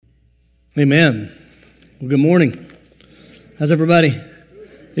Amen. Well, good morning. How's everybody?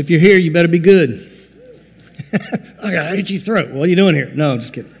 If you're here, you better be good. I got an itchy throat. What are you doing here? No, I'm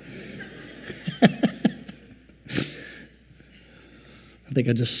just kidding. I think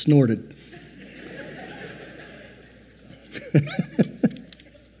I just snorted.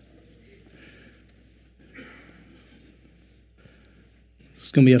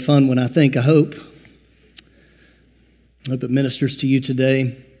 It's going to be a fun one, I think. I hope it ministers to you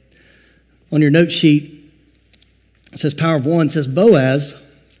today. On your note sheet, it says Power of One. It says Boaz,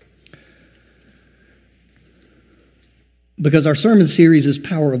 because our sermon series is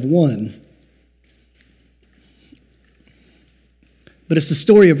Power of One. But it's the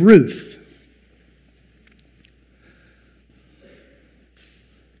story of Ruth.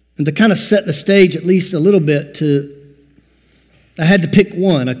 And to kind of set the stage at least a little bit, I had to pick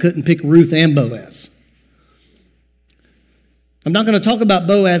one. I couldn't pick Ruth and Boaz. I'm not going to talk about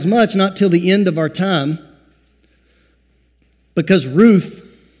Boaz much, not till the end of our time, because Ruth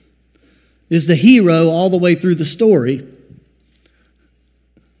is the hero all the way through the story.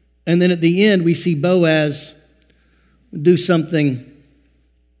 And then at the end, we see Boaz do something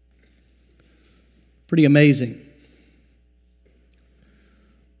pretty amazing.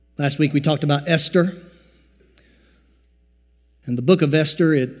 Last week, we talked about Esther. And the book of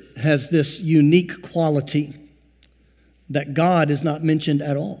Esther, it has this unique quality that God is not mentioned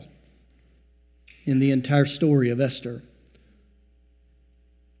at all in the entire story of Esther.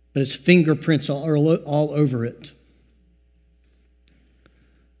 But his fingerprints are all over it.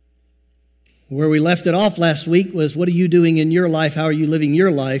 Where we left it off last week was, what are you doing in your life? How are you living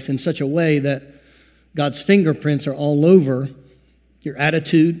your life in such a way that God's fingerprints are all over your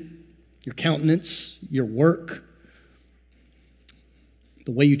attitude, your countenance, your work,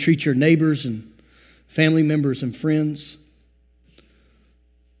 the way you treat your neighbors and family members and friends.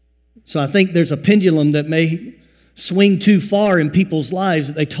 So I think there's a pendulum that may swing too far in people's lives,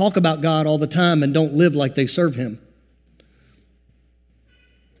 that they talk about God all the time and don't live like they serve Him.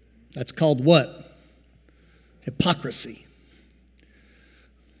 That's called what? Hypocrisy.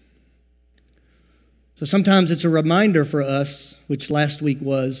 So sometimes it's a reminder for us, which last week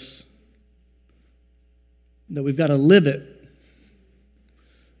was, that we've got to live it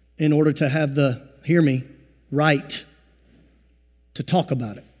in order to have the, hear me, right to talk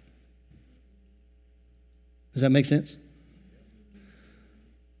about it. Does that make sense?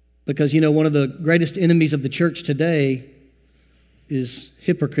 Because, one of the greatest enemies of the church today is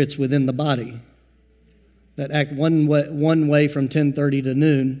hypocrites within the body that act one way from 10:30 to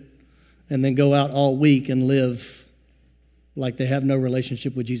noon and then go out all week and live like they have no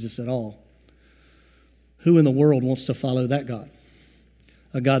relationship with Jesus at all. Who in the world wants to follow that God?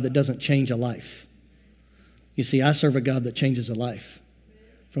 A God that doesn't change a life. You see, I serve a God that changes a life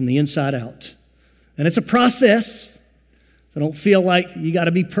from the inside out. And it's a process. So don't feel like you got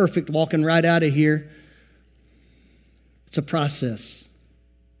to be perfect walking right out of here. It's a process.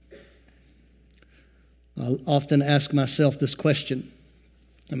 I often ask myself this question: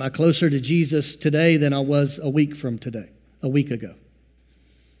 am I closer to Jesus today than I was a week ago?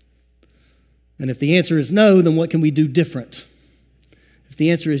 And if the answer is no, then what can we do different? If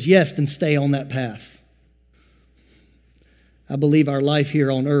the answer is yes, then stay on that path. I believe our life here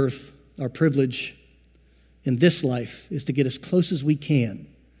on earth, our privilege in this life, is to get as close as we can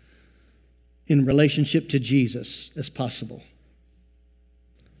in relationship to Jesus as possible.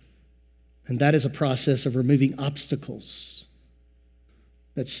 And that is a process of removing obstacles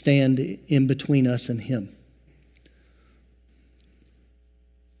that stand in between us and Him.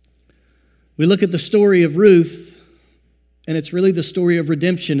 We look at the story of Ruth, and it's really the story of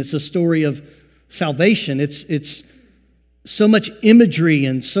redemption. It's a story of salvation. It's so much imagery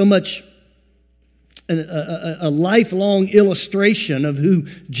and so much a lifelong illustration of who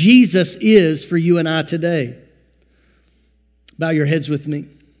Jesus is for you and I today. Bow your heads with me.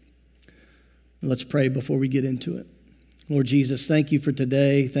 Let's pray before we get into it. Lord Jesus, thank you for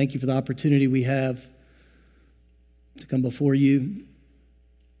today. Thank you for the opportunity we have to come before you.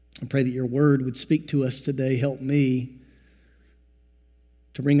 I pray that your word would speak to us today. Help me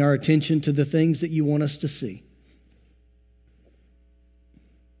to bring our attention to the things that you want us to see.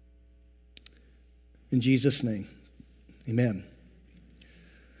 In Jesus' name, amen.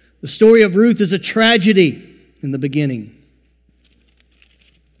 The story of Ruth is a tragedy in the beginning.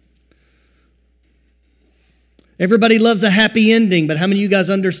 Everybody loves a happy ending, but how many of you guys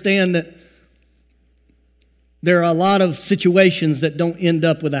understand that there are a lot of situations that don't end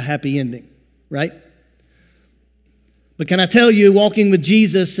up with a happy ending, right? But can I tell you, walking with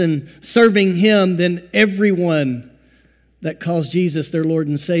Jesus and serving Him, then everyone that calls Jesus their Lord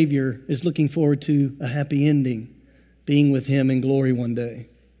and Savior is looking forward to a happy ending, being with Him in glory one day.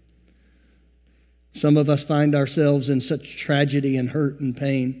 Some of us find ourselves in such tragedy and hurt and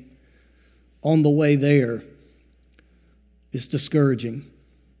pain. On the way there, it's discouraging.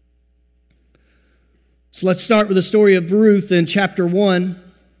 So let's start with the story of Ruth in chapter 1,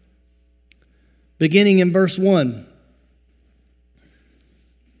 beginning in verse 1.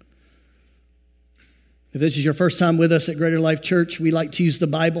 If this is your first time with us at Greater Life Church, we like to use the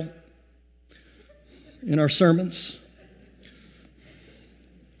Bible in our sermons.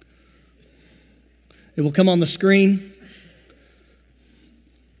 It will come on the screen.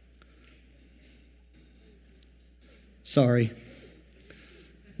 Sorry.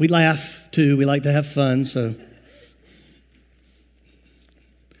 We laugh too. We like to have fun, so.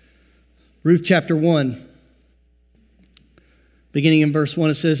 Ruth chapter 1. Beginning in verse 1,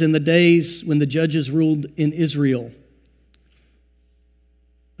 it says, "In the days when the judges ruled in Israel,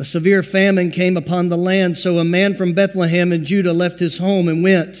 a severe famine came upon the land, so a man from Bethlehem in Judah left his home and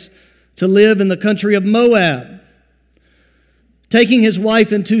went to live in the country of Moab, taking his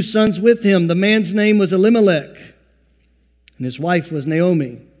wife and 2 sons with him. The man's name was Elimelech, and his wife was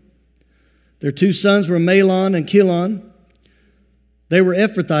Naomi. Their 2 sons were Mahlon and Chilion. They were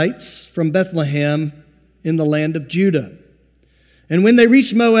Ephrathites from Bethlehem in the land of Judah. And when they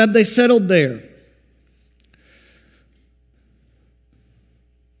reached Moab, they settled there."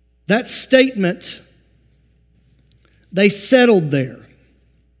 That statement, "they settled there,"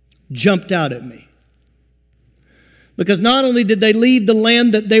 jumped out at me. Because not only did they leave the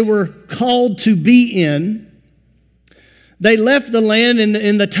land that they were called to be in, they left the land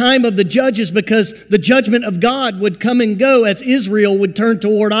in the time of the judges because the judgment of God would come and go as Israel would turn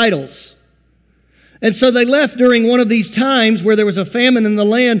toward idols. And so they left during one of these times where there was a famine in the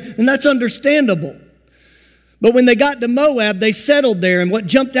land, and that's understandable. But when they got to Moab, they settled there. And what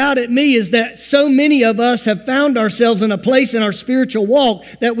jumped out at me is that so many of us have found ourselves in a place in our spiritual walk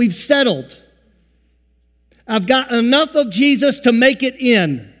that we've settled. I've got enough of Jesus to make it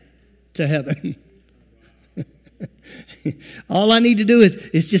in to heaven. All I need to do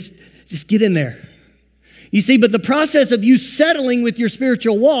is just get in there. You see, but the process of you settling with your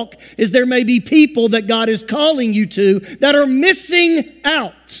spiritual walk is there may be people that God is calling you to that are missing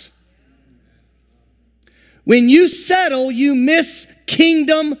out. When you settle, you miss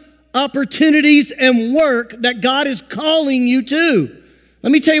kingdom opportunities and work that God is calling you to.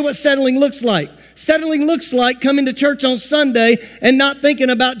 Let me tell you what settling looks like. Settling looks like coming to church on Sunday and not thinking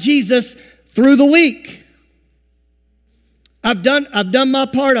about Jesus through the week. I've done my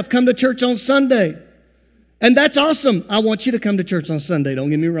part. I've come to church on Sunday. And that's awesome. I want you to come to church on Sunday, don't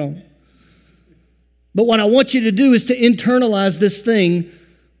get me wrong. But what I want you to do is to internalize this thing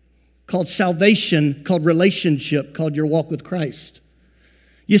called salvation, called relationship, called your walk with Christ.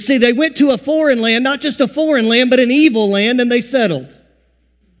 You see, they went to a foreign land, not just a foreign land, but an evil land, and they settled.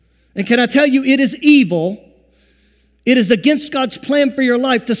 And can I tell you, it is evil. It is against God's plan for your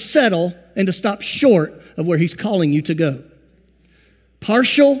life to settle and to stop short of where He's calling you to go.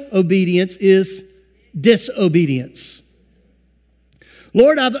 Partial obedience is disobedience.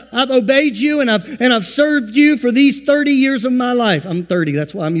 Lord, I've obeyed you and I've served you for these 30 years of my life. I'm 30,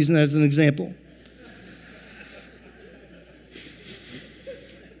 that's why I'm using that as an example.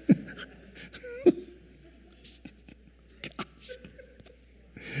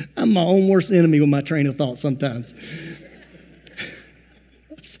 I'm my own worst enemy with my train of thought sometimes.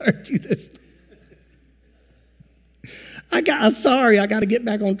 I'm sorry to do this. I'm sorry, I got to get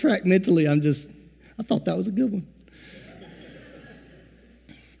back on track mentally. I thought that was a good one.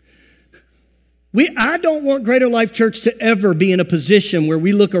 I don't want Greater Life Church to ever be in a position where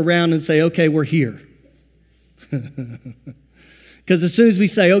we look around and say, okay, we're here. Because as soon as we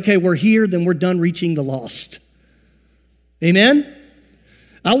say, okay, we're here, then we're done reaching the lost. Amen?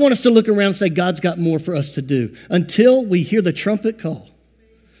 I want us to look around and say, God's got more for us to do. Until we hear the trumpet call.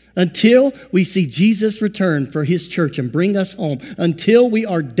 Until we see Jesus return for His church and bring us home. Until we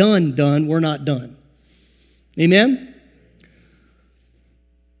are done, we're not done. Amen?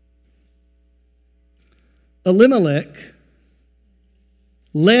 Elimelech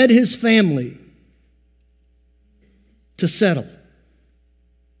led his family to settle.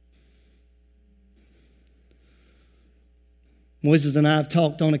 Moises and I have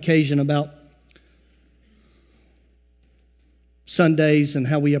talked on occasion about Sundays and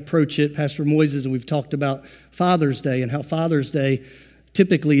how we approach it, Pastor Moises, and we've talked about Father's Day and how Father's Day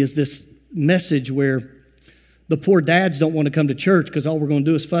typically is this message where the poor dads don't want to come to church because all we're going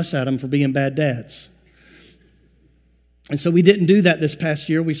to do is fuss at them for being bad dads. And so we didn't do that this past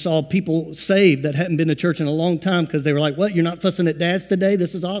year. We saw people saved that hadn't been to church in a long time because they were like, what, you're not fussing at dads today?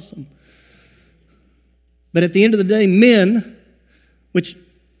 This is awesome. But at the end of the day, men, which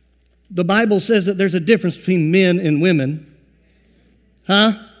the Bible says that there's a difference between men and women.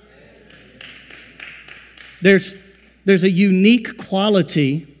 Huh? There's a unique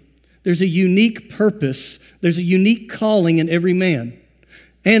quality, there's a unique purpose, there's a unique calling in every man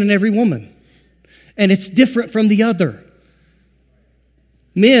and in every woman. And it's different from the other.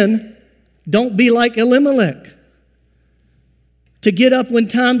 Men, don't be like Elimelech. To get up when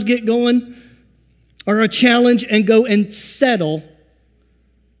times get going or a challenge and go and settle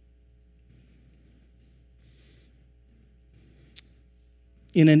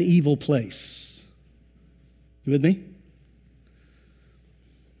in an evil place. You with me?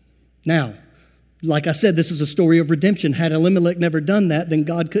 Now, like I said, this is a story of redemption. Had Elimelech never done that, then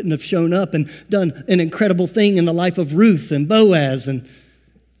God couldn't have shown up and done an incredible thing in the life of Ruth and Boaz, and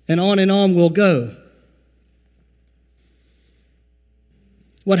on we'll go.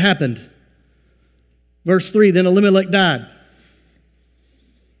 What happened? Verse 3, then Elimelech died.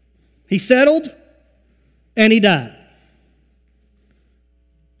 He settled and he died.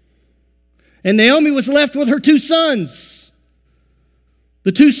 And Naomi was left with her two sons.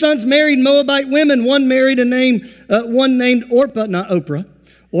 The two sons married Moabite women. One married one named Orpah, not Oprah,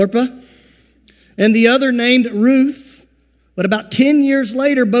 Orpah, and the other named Ruth. But about 10 years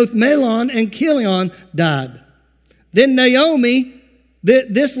later, both Mahlon and Chilion died. Then Naomi,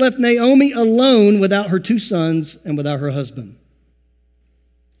 this left Naomi alone without her two sons and without her husband.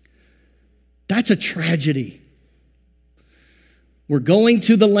 That's a tragedy. We're going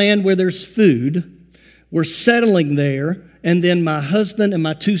to the land where there's food. We're settling there. And then my husband and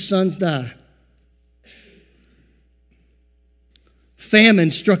my two sons die.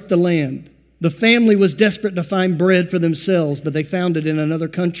 Famine struck the land. The family was desperate to find bread for themselves, but they found it in another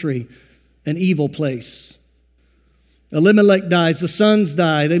country, an evil place. Elimelech dies. The sons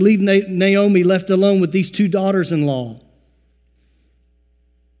die. They leave Naomi left alone with these two daughters-in-law.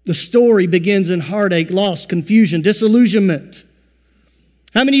 The story begins in heartache, loss, confusion, disillusionment.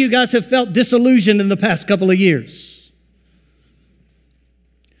 How many of you guys have felt disillusioned in the past couple of years?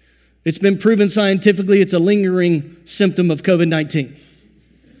 It's been proven scientifically it's a lingering symptom of COVID-19.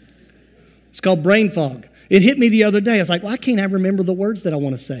 It's called brain fog. It hit me the other day. I was like, why can't I remember the words that I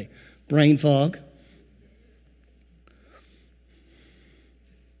want to say? Brain fog.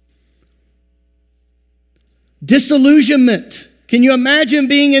 Disillusionment. Can you imagine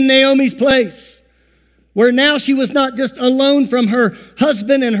being in Naomi's place? Where now she was not just alone from her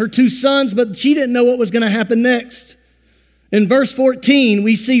husband and her two sons, but she didn't know what was going to happen next. In verse 14,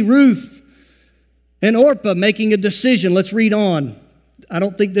 we see Ruth and Orpah making a decision. Let's read on. I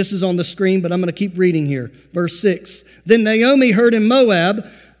don't think this is on the screen, but I'm going to keep reading here. Verse 6. Then Naomi heard in Moab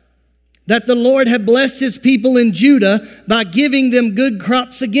that the Lord had blessed his people in Judah by giving them good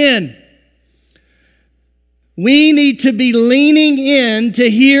crops again. We need to be leaning in to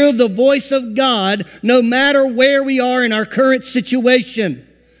hear the voice of God no matter where we are in our current situation.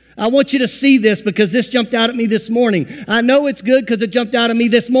 I want you to see this because this jumped out at me this morning. I know it's good because it jumped out at me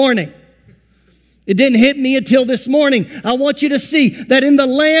this morning. It didn't hit me until this morning. I want you to see that in the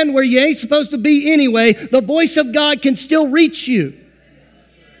land where you ain't supposed to be anyway, the voice of God can still reach you.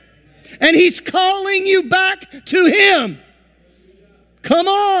 And he's calling you back to him. Come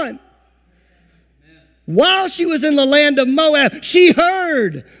on. While she was in the land of Moab, she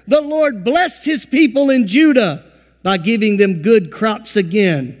heard the Lord blessed his people in Judah by giving them good crops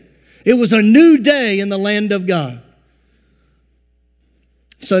again. It was a new day in the land of God.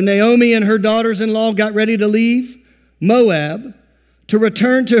 So Naomi and her daughters-in-law got ready to leave Moab to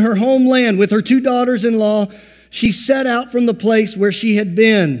return to her homeland with her two daughters-in-law. She set out from the place where she had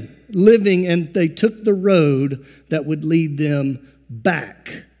been living, and they took the road that would lead them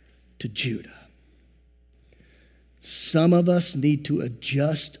back to Judah. Some of us need to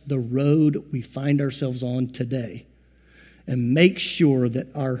adjust the road we find ourselves on today and make sure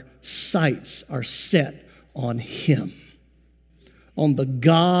that our sights are set on him, on the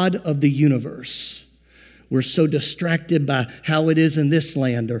God of the universe. We're so distracted by how it is in this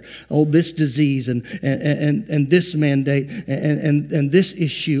land, or this disease and this mandate and this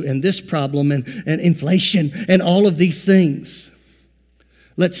issue and this problem and inflation and all of these things.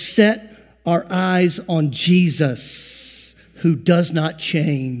 Let's set our eyes on Jesus, who does not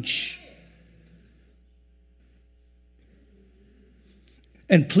change.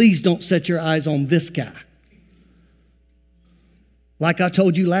 And please don't set your eyes on this guy. Like I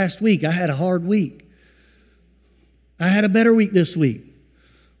told you last week, I had a hard week. I had a better week this week.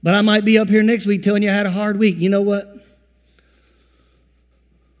 But I might be up here next week telling you I had a hard week. You know what?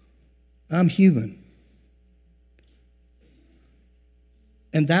 I'm human.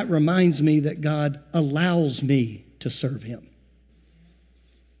 And that reminds me that God allows me to serve him.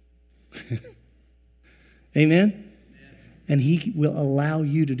 Amen? And he will allow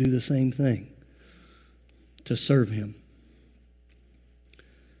you to do the same thing, to serve him.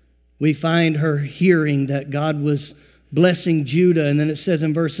 We find her hearing that God was blessing Judah. And then it says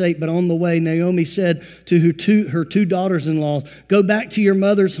in verse 8, but on the way, Naomi said to her two daughters-in-law, go back to your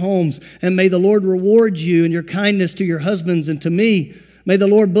mother's homes, and may the Lord reward you and your kindness to your husbands and to me. May the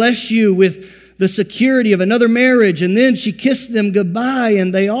Lord bless you with the security of another marriage. And then she kissed them goodbye,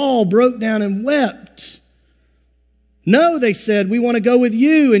 and they all broke down and wept. No, they said, we want to go with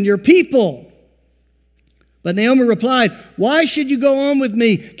you and your people. But Naomi replied, why should you go on with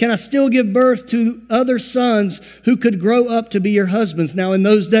me? Can I still give birth to other sons who could grow up to be your husbands? Now, in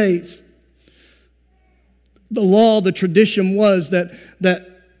those days, the law, the tradition was that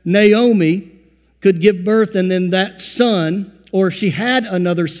Naomi could give birth, and then that son, or if she had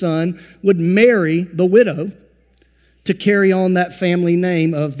another son, would marry the widow to carry on that family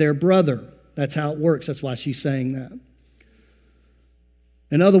name of their brother. That's how it works. That's why she's saying that.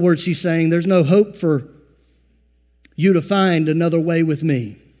 In other words, she's saying there's no hope for you to find another way with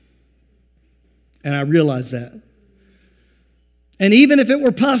me. And I realize that. And even if it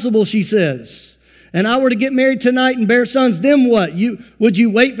were possible, she says, and I were to get married tonight and bear sons, then what? Would you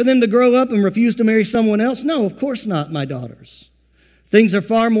wait for them to grow up and refuse to marry someone else? No, of course not, my daughters. Things are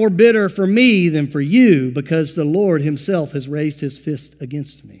far more bitter for me than for you, because the Lord himself has raised his fist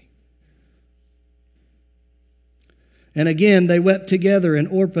against me. And again, they wept together, and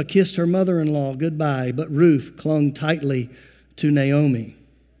Orpah kissed her mother-in-law goodbye, but Ruth clung tightly to Naomi.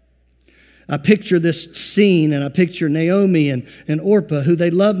 I picture this scene, and I picture Naomi and Orpah, who they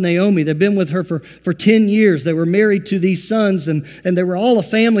love Naomi. They've been with her for 10 years. They were married to these sons, and they were all a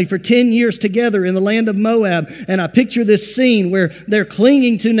family for 10 years together in the land of Moab. And I picture this scene where they're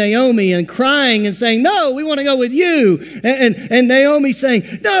clinging to Naomi and crying and saying, no, we want to go with you. And Naomi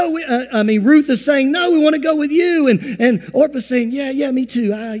saying, no, Ruth is saying, no, we want to go with you. And Orpah saying, yeah, me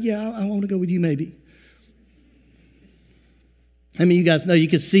too. I want to go with you maybe. I mean, you guys know you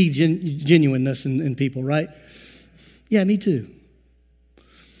can see genuineness in people, right? Yeah, me too.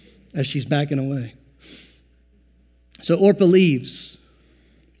 As she's backing away. So Orpah leaves,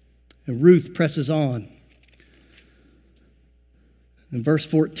 and Ruth presses on. In verse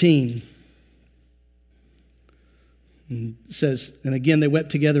 14, it says, and again they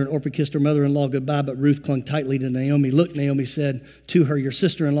wept together, and Orpah kissed her mother-in-law goodbye, but Ruth clung tightly to Naomi. Look, Naomi said to her, your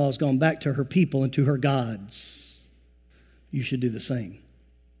sister-in-law has gone back to her people and to her gods. You should do the same.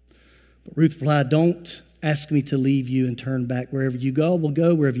 But Ruth replied, don't ask me to leave you and turn back. Wherever you go, I will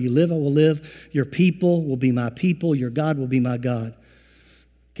go. Wherever you live, I will live. Your people will be my people. Your God will be my God.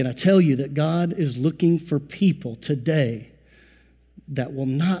 Can I tell you that God is looking for people today that will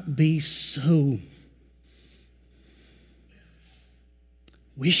not be so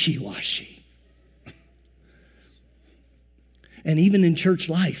wishy-washy? And even in church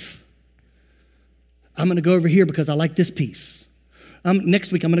life, I'm going to go over here because I like this piece.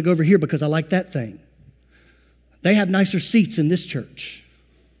 Next week, I'm going to go over here because I like that thing. They have nicer seats in this church.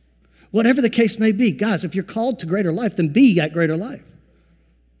 Whatever the case may be, guys, if you're called to greater life, then be at greater life.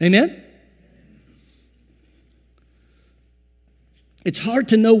 Amen? It's hard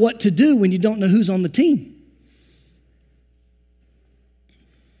to know what to do when you don't know who's on the team.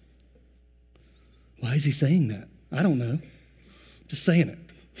 Why is he saying that? I don't know. Just saying it.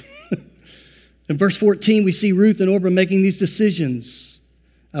 In verse 14, we see Ruth and Orpah making these decisions.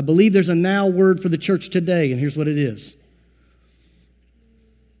 I believe there's a now word for the church today, and here's what it is.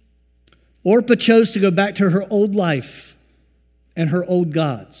 Orpah chose to go back to her old life and her old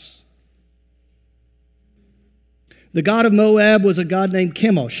gods. The god of Moab was a god named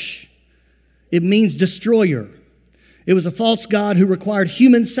Chemosh. It means destroyer. It was a false god who required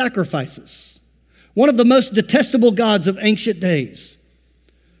human sacrifices. One of the most detestable gods of ancient days.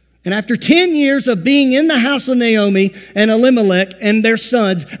 And after 10 years of being in the house of Naomi and Elimelech and their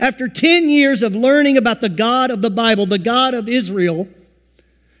sons, after 10 years of learning about the God of the Bible, the God of Israel,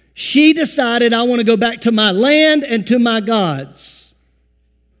 she decided, I want to go back to my land and to my gods.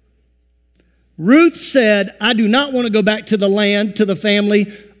 Ruth said, I do not want to go back to the land, to the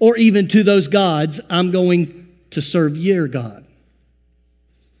family, or even to those gods. I'm going to serve your God.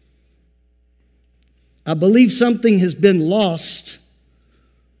 I believe something has been lost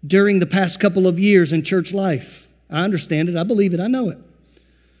during the past couple of years in church life. I understand it. I believe it. I know it.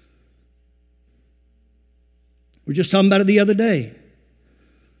 We were just talking about it the other day.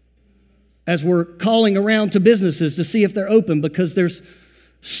 As we're calling around to businesses to see if they're open, because there's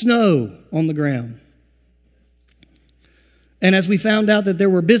snow on the ground. And as we found out that there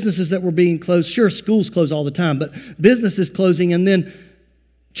were businesses that were being closed, sure, schools close all the time, but businesses closing, and then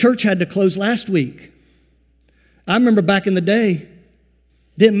church had to close last week. I remember back in the day,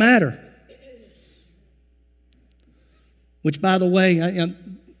 didn't matter. Which, by the way,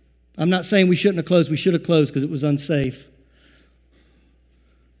 I'm not saying we shouldn't have closed. We should have closed because it was unsafe.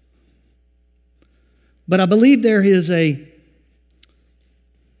 But I believe there is a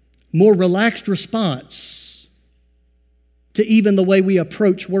more relaxed response to even the way we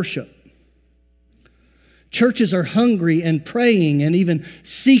approach worship. Churches are hungry and praying and even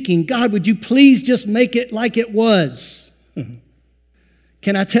seeking, God, would you please just make it like it was?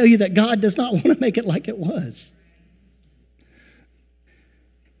 Can I tell you that God does not want to make it like it was?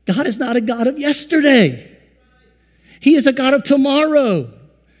 God is not a God of yesterday. He is a God of tomorrow.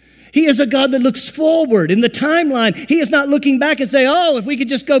 He is a God that looks forward in the timeline. He is not looking back and say, oh, if we could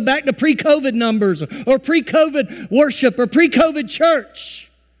just go back to pre-COVID numbers or pre-COVID worship or pre-COVID church.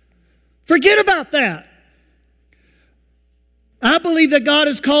 Forget about that. I believe that God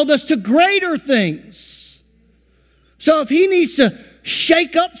has called us to greater things. So if He needs to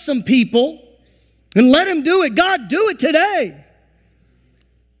shake up some people and let Him do it, God, do it today.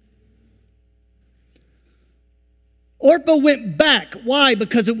 Orpah went back. Why?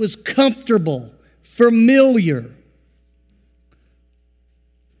 Because it was comfortable, familiar.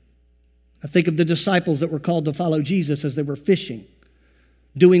 I think of the disciples that were called to follow Jesus as they were fishing,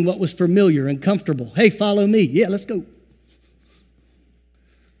 doing what was familiar and comfortable. Hey, follow me. Yeah, let's go.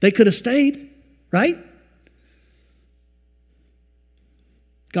 They could have stayed, right?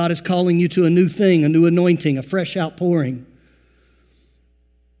 God is calling you to a new thing, a new anointing, a fresh outpouring.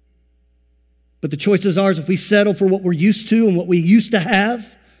 But the choice is ours. If we settle for what we're used to and what we used to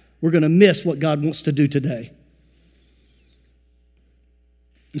have, we're going to miss what God wants to do today.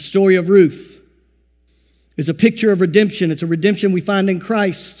 The story of Ruth is a picture of redemption. It's a redemption we find in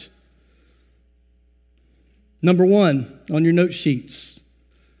Christ. Number one on your note sheets.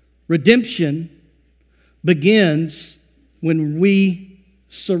 Redemption begins when we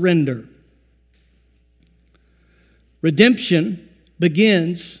surrender. Redemption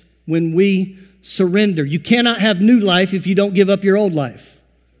begins when we surrender. You cannot have new life if you don't give up your old life.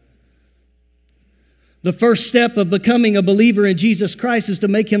 The first step of becoming a believer in Jesus Christ is to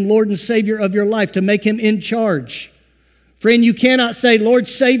make Him Lord and Savior of your life, to make Him in charge. Friend, you cannot say, Lord,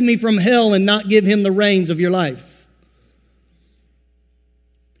 save me from hell, and not give Him the reins of your life.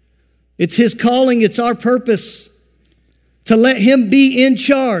 It's His calling, it's our purpose to let Him be in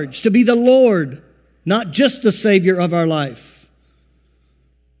charge, to be the Lord, not just the Savior of our life.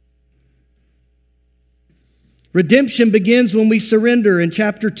 Redemption begins when we surrender. In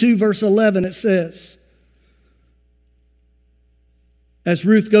chapter 2, verse 11, it says, as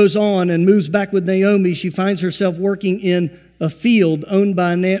Ruth goes on and moves back with Naomi, she finds herself working in a field owned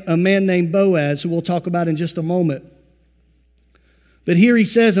by a man named Boaz, who we'll talk about in just a moment. But here he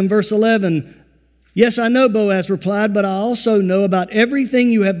says in verse 11, yes, I know, Boaz replied, but I also know about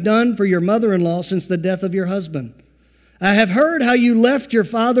everything you have done for your mother-in-law since the death of your husband. I have heard how you left your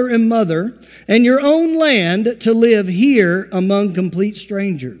father and mother and your own land to live here among complete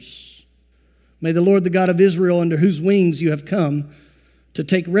strangers. May the Lord, the God of Israel, under whose wings you have come to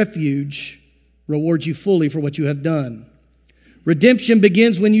take refuge, reward you fully for what you have done. Redemption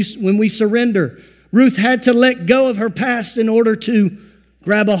begins when we surrender. Ruth had to let go of her past in order to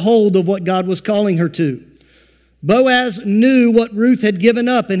grab a hold of what God was calling her to. Boaz knew what Ruth had given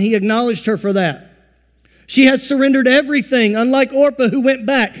up, and he acknowledged her for that. She had surrendered everything, unlike Orpah, who went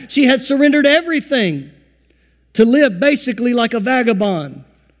back. She had surrendered everything to live basically like a vagabond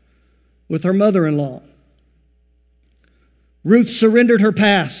with her mother-in-law. Ruth surrendered her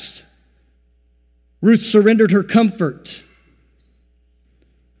past. Ruth surrendered her comfort.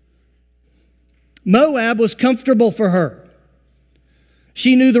 Moab was comfortable for her.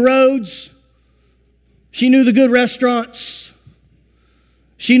 She knew the roads. She knew the good restaurants.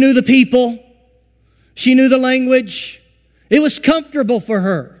 She knew the people. She knew the language. It was comfortable for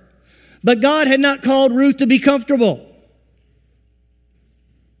her. But God had not called Ruth to be comfortable.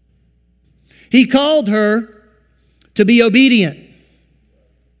 He called her to be obedient.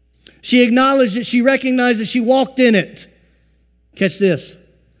 She acknowledged it. She recognized that she walked in it. Catch this.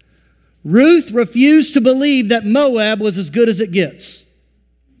 Ruth refused to believe that Moab was as good as it gets.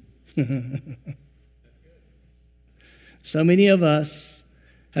 So many of us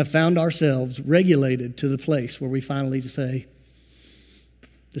have found ourselves regulated to the place where we finally say,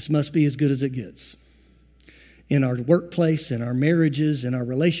 this must be as good as it gets. In our workplace, in our marriages, in our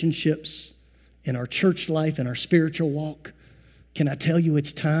relationships, in our church life, in our spiritual walk, Can I tell you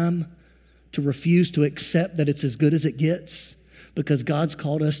it's time to refuse to accept that it's as good as it gets? Because God's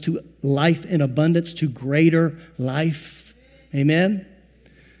called us to life in abundance, to greater life. Amen?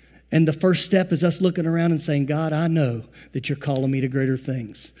 And the first step is us looking around and saying, God, I know that you're calling me to greater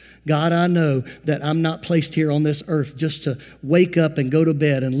things. God, I know that I'm not placed here on this earth just to wake up and go to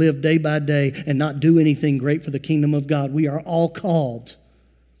bed and live day by day and not do anything great for the kingdom of God. We are all called.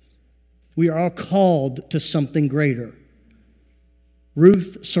 We are all called to something greater.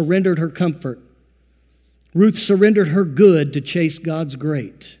 Ruth surrendered her comfort. Ruth surrendered her good to chase God's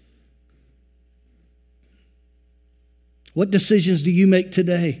great. What decisions do you make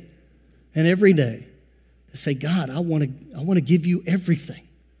today and every day to say, God, I want to give you everything.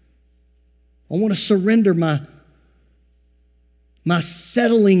 I want to surrender my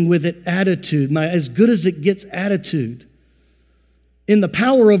settling with it attitude, my as good as it gets attitude. In the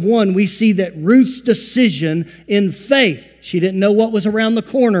power of one, we see that Ruth's decision in faith, she didn't know what was around the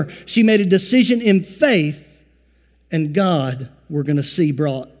corner. She made a decision in faith, and God, we're going to see,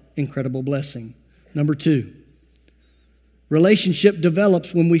 brought incredible blessing. Number 2, relationship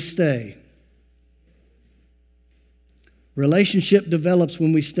develops when we stay. Relationship develops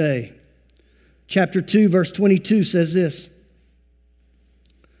when we stay. Chapter 2, verse 22 says this.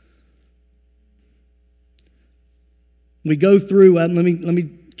 We go through, let me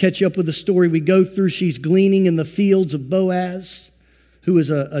catch you up with the story. We go through, she's gleaning in the fields of Boaz, who is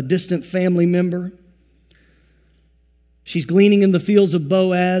a distant family member. She's gleaning in the fields of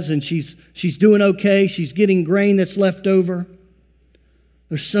Boaz, and she's doing okay. She's getting grain that's left over.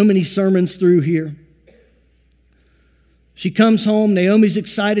 There's so many sermons through here. She comes home. Naomi's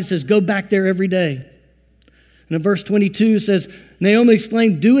excited, says, go back there every day. And in verse 22 says, Naomi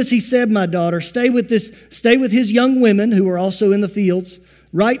exclaimed, do as he said, my daughter. Stay with his young women who are also in the fields.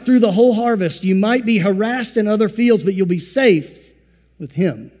 Right through the whole harvest. You might be harassed in other fields, but you'll be safe with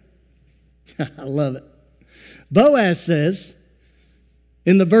him. I love it. Boaz says,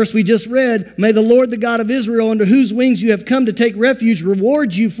 in the verse we just read, may the Lord, the God of Israel, under whose wings you have come to take refuge,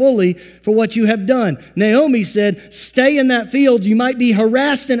 reward you fully for what you have done. Naomi said, stay in that field. You might be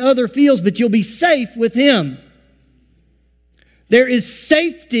harassed in other fields, but you'll be safe with him. There is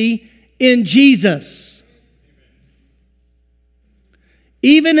safety in Jesus.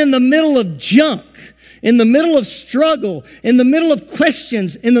 Even in the middle of junk, in the middle of struggle, in the middle of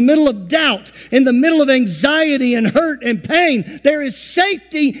questions, in the middle of doubt, in the middle of anxiety and hurt and pain, there is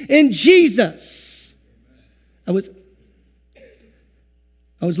safety in Jesus. I was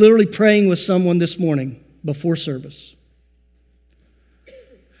literally praying with someone this morning before service.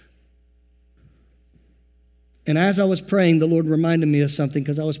 And as I was praying, the Lord reminded me of something,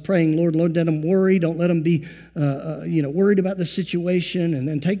 because I was praying, Lord, let them worry. Don't let them be worried about the situation,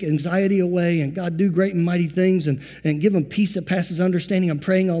 and take anxiety away. And God, do great and mighty things, and give them peace that passes understanding. I'm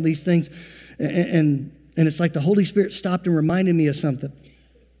praying all these things. And it's like the Holy Spirit stopped and reminded me of something.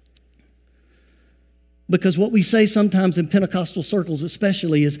 Because what we say sometimes in Pentecostal circles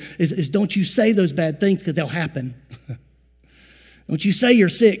especially is don't you say those bad things, because they'll happen. Don't you say you're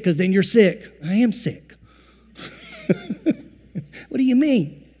sick, because then you're sick. I am sick. What do you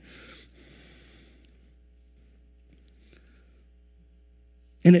mean?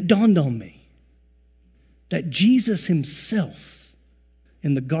 And it dawned on me that Jesus himself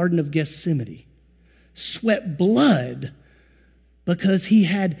in the Garden of Gethsemane sweat blood because he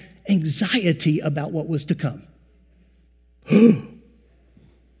had anxiety about what was to come.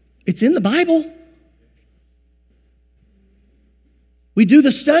 It's in the Bible. We do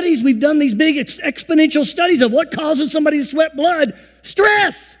the studies. We've done these big exponential studies of what causes somebody to sweat blood.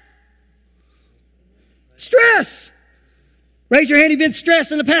 Stress. Stress. Raise your hand if you've been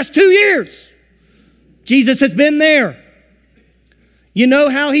stressed in the past 2 years. Jesus has been there. You know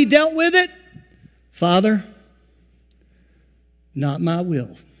how he dealt with it? Father, not my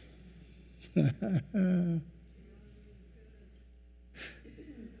will. But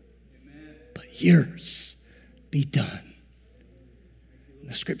yours be done.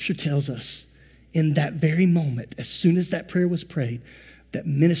 The scripture tells us in that very moment, as soon as that prayer was prayed, that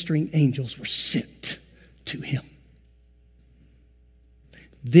ministering angels were sent to him.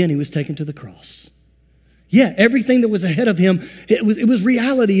 Then he was taken to the cross. Yeah, everything that was ahead of him, it was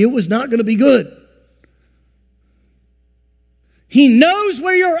reality. It was not going to be good. He knows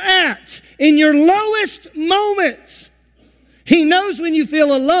where you're at in your lowest moments. He knows when you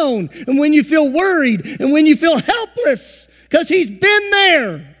feel alone, and when you feel worried, and when you feel helpless, because he's been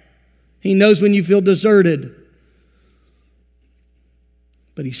there. He knows when you feel deserted.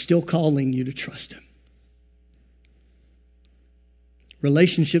 But he's still calling you to trust him.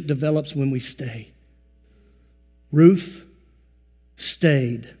 Relationship develops when we stay. Ruth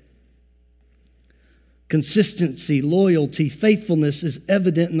stayed. Consistency, loyalty, faithfulness is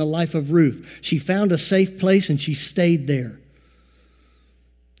evident in the life of Ruth. She found a safe place and she stayed there.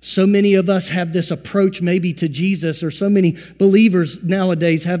 So many of us have this approach maybe to Jesus, or so many believers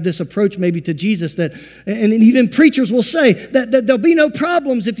nowadays have this approach maybe to Jesus that, and even preachers will say that there'll be no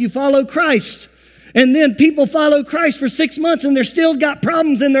problems if you follow Christ. And then people follow Christ for 6 months and they're still got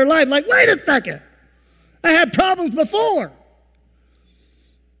problems in their life. Like, wait a second, I had problems before.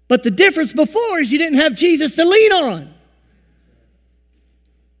 But the difference before is you didn't have Jesus to lean on.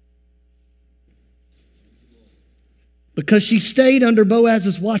 Because she stayed under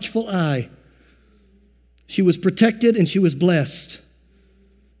Boaz's watchful eye, she was protected and she was blessed.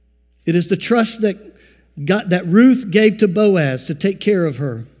 It is the trust that Ruth gave to Boaz to take care of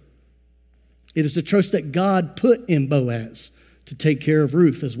her. It is the trust that God put in Boaz to take care of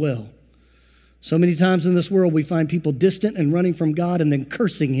Ruth as well. So many times in this world we find people distant and running from God and then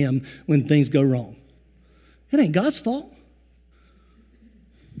cursing Him when things go wrong. It ain't God's fault.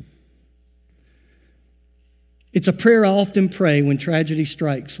 It's a prayer I often pray when tragedy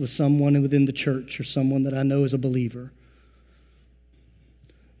strikes with someone within the church or someone that I know is a believer.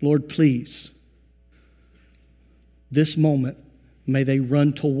 Lord, please, this moment, may they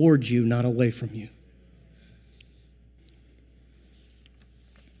run towards you, not away from you.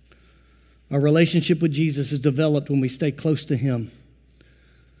 Our relationship with Jesus is developed when we stay close to Him.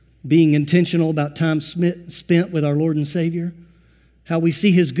 Being intentional about time spent with our Lord and Savior, how we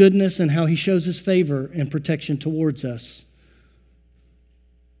see His goodness and how He shows His favor and protection towards us.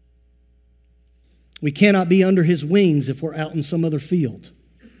 We cannot be under His wings if we're out in some other field.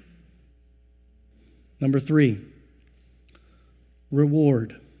 Number 3,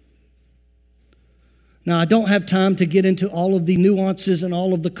 reward. Now, I don't have time to get into all of the nuances and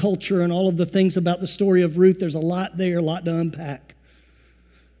all of the culture and all of the things about the story of Ruth. There's a lot there, a lot to unpack.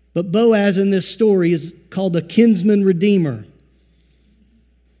 But Boaz in this story is called a kinsman redeemer.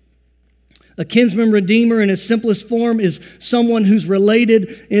 A kinsman redeemer in its simplest form is someone who's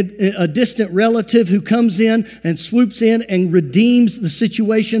related, a distant relative who comes in and swoops in and redeems the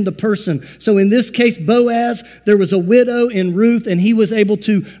situation, the person. So in this case, Boaz, there was a widow in Ruth, and he was able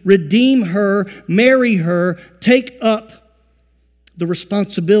to redeem her, marry her, take up the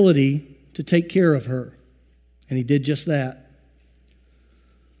responsibility to take care of her. And he did just that.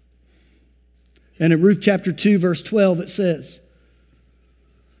 And in Ruth chapter 2, verse 12, it says,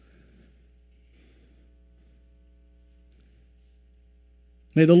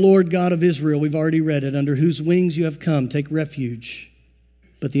 "May the Lord God of Israel," we've already read it, "under whose wings you have come, take refuge."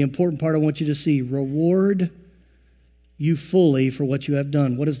 But the important part I want you to see, reward you fully for what you have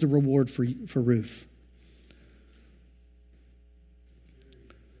done. What is the reward for Ruth?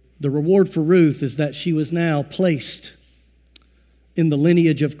 The reward for Ruth is that she was now placed in the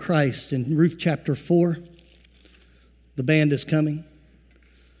lineage of Christ. In Ruth chapter 4, the band is coming.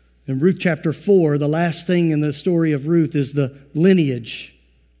 In Ruth chapter 4, the last thing in the story of Ruth is the lineage,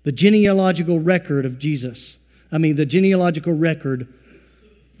 the genealogical record of Jesus. The genealogical record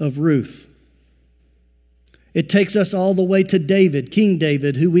of Ruth. It takes us all the way to David, King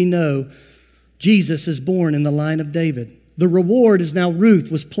David, who we know Jesus is born in the line of David. The reward is now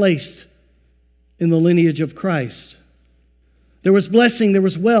Ruth was placed in the lineage of Christ. There was blessing, there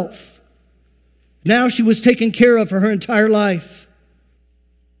was wealth. Now she was taken care of for her entire life.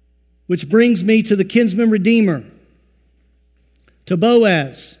 Which brings me to the kinsman redeemer, to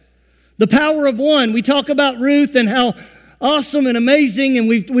Boaz. The power of one. We talk about Ruth and how awesome and amazing, and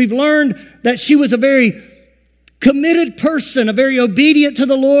we've learned that she was a very committed person, a very obedient to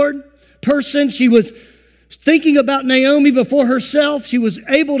the Lord person. She was thinking about Naomi before herself. She was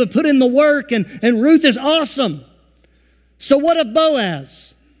able to put in the work, and Ruth is awesome. So what of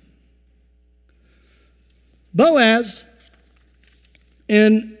Boaz? Boaz,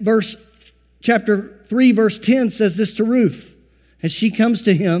 in chapter 3, verse 10, says this to Ruth. As she comes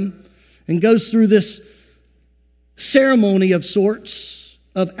to him and goes through this ceremony of sorts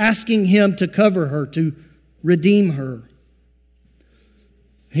of asking him to cover her, to redeem her.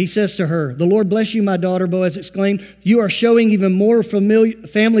 He says to her, "The Lord bless you, my daughter," Boaz exclaimed. "You are showing even more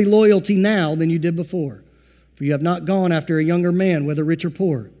family loyalty now than you did before. For you have not gone after a younger man, whether rich or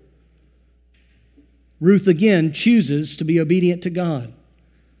poor." Ruth again chooses to be obedient to God,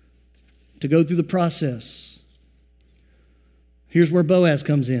 to go through the process. Here's where Boaz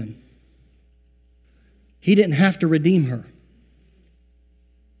comes in. He didn't have to redeem her.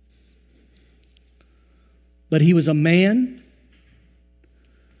 But he was a man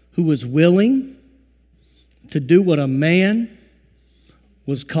who was willing to do what a man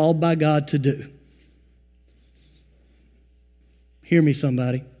was called by God to do. Hear me,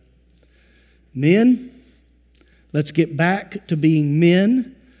 somebody. Men, let's get back to being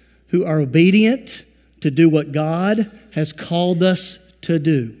men who are obedient to do what God has called us to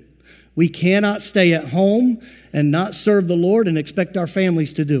do. We cannot stay at home and not serve the Lord and expect our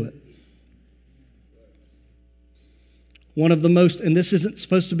families to do it. One of the most, and this isn't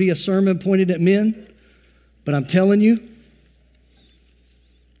supposed to be a sermon pointed at men, but I'm telling you,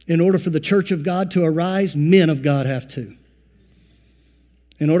 in order for the church of God to arise, men of God have to.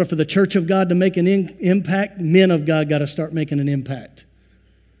 In order for the church of God to make an impact, men of God got to start making an impact.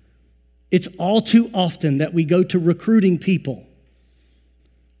 It's all too often that we go to recruiting people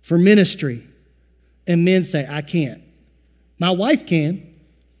for ministry, and men say, I can't. My wife can.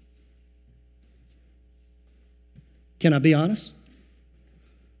 Can I be honest?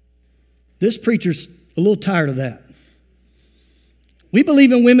 This preacher's a little tired of that. We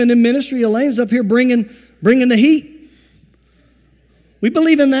believe in women in ministry. Elaine's up here bringing the heat. We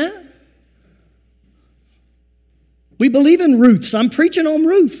believe in that. We believe in Ruths. I'm preaching on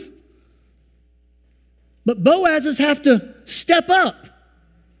Ruth. But Boazes have to step up.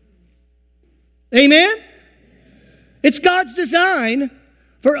 Amen? It's God's design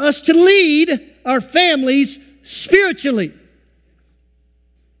for us to lead our families spiritually.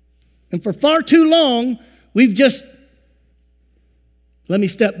 And for far too long, we've just, let me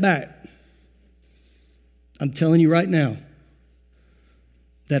step back. I'm telling you right now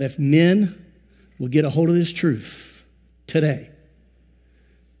that if men will get a hold of this truth today,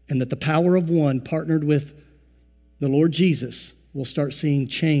 and that the power of one partnered with the Lord Jesus, we'll start seeing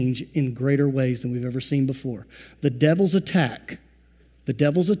change in greater ways than we've ever seen before. The devil's attack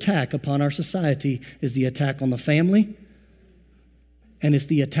upon our society is the attack on the family, and it's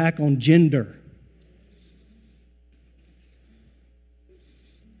the attack on gender.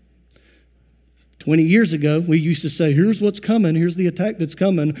 "20 years ago, we used to say, here's what's coming, here's the attack that's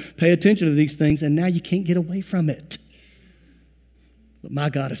coming, pay attention to these things, and now you can't get away from it. But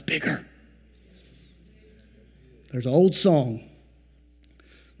my God is bigger. There's an old song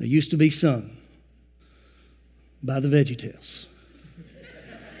that used to be sung by the VeggieTales.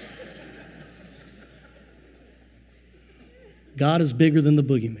 God is bigger than the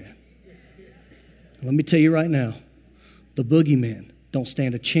boogeyman. Let me tell you right now, the boogeyman don't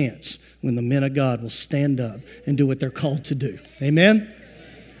stand a chance when the men of God will stand up and do what they're called to do. Amen?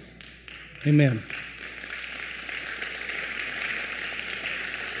 Amen.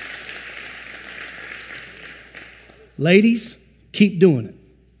 Ladies, keep doing it.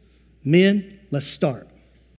 Men, let's start.